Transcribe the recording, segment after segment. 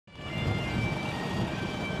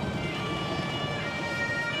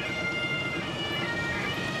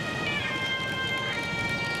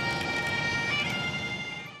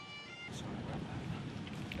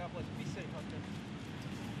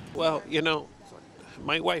Well, you know,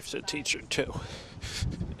 my wife's a teacher too,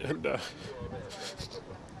 and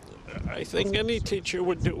I think any teacher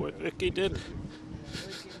would do what Vicki did,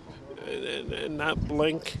 and not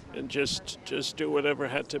blink, and just do whatever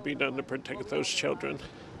had to be done to protect those children.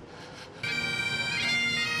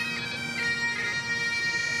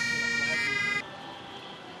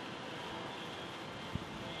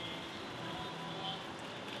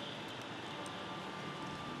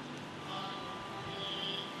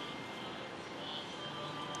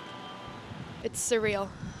 It's surreal.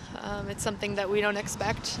 It's something that we don't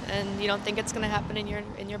expect, and you don't think it's going to happen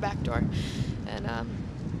in your back door. And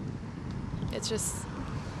it's just,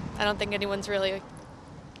 I don't think anyone's really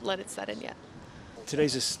let it set in yet.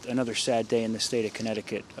 Today's just another sad day in the state of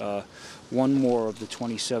Connecticut. One more of the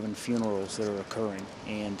 27 funerals that are occurring,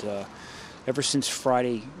 and ever since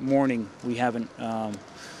Friday morning, we haven't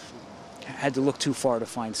had to look too far to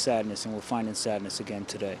find sadness, and we're finding sadness again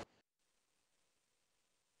today.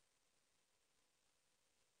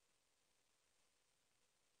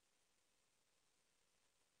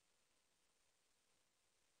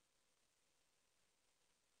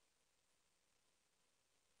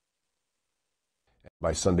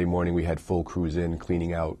 By Sunday morning, we had full crews in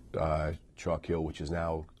cleaning out Chalk Hill, which is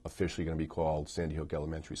now officially going to be called Sandy Hook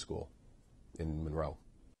Elementary School in Monroe.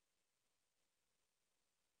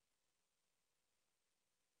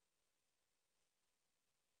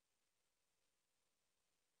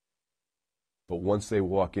 But once they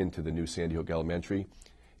walk into the new Sandy Hook Elementary,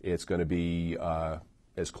 it's going to be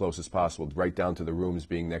as close as possible, right down to the rooms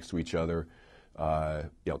being next to each other.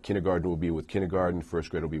 Kindergarten will be with kindergarten, first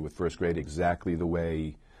grade will be with first grade, exactly the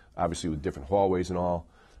way, obviously with different hallways and all,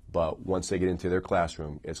 but once they get into their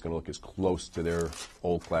classroom, it's going to look as close to their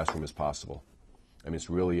old classroom as possible. I mean, it's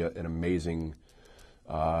really an amazing,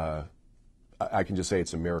 I can just say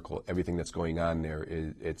it's a miracle. Everything that's going on there,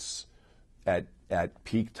 it's at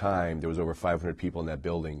peak time, there was over 500 people in that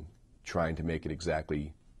building trying to make it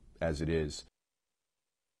exactly as it is.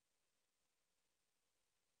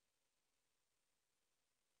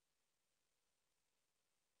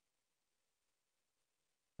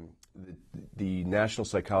 The national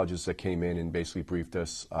psychologists that came in and basically briefed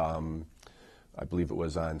us, I believe it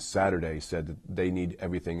was on Saturday, said that they need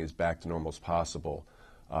everything as back to normal as possible.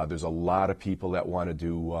 There's a lot of people that want to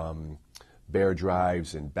do bear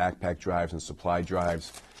drives and backpack drives and supply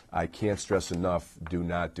drives. I can't stress enough, do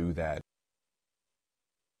not do that.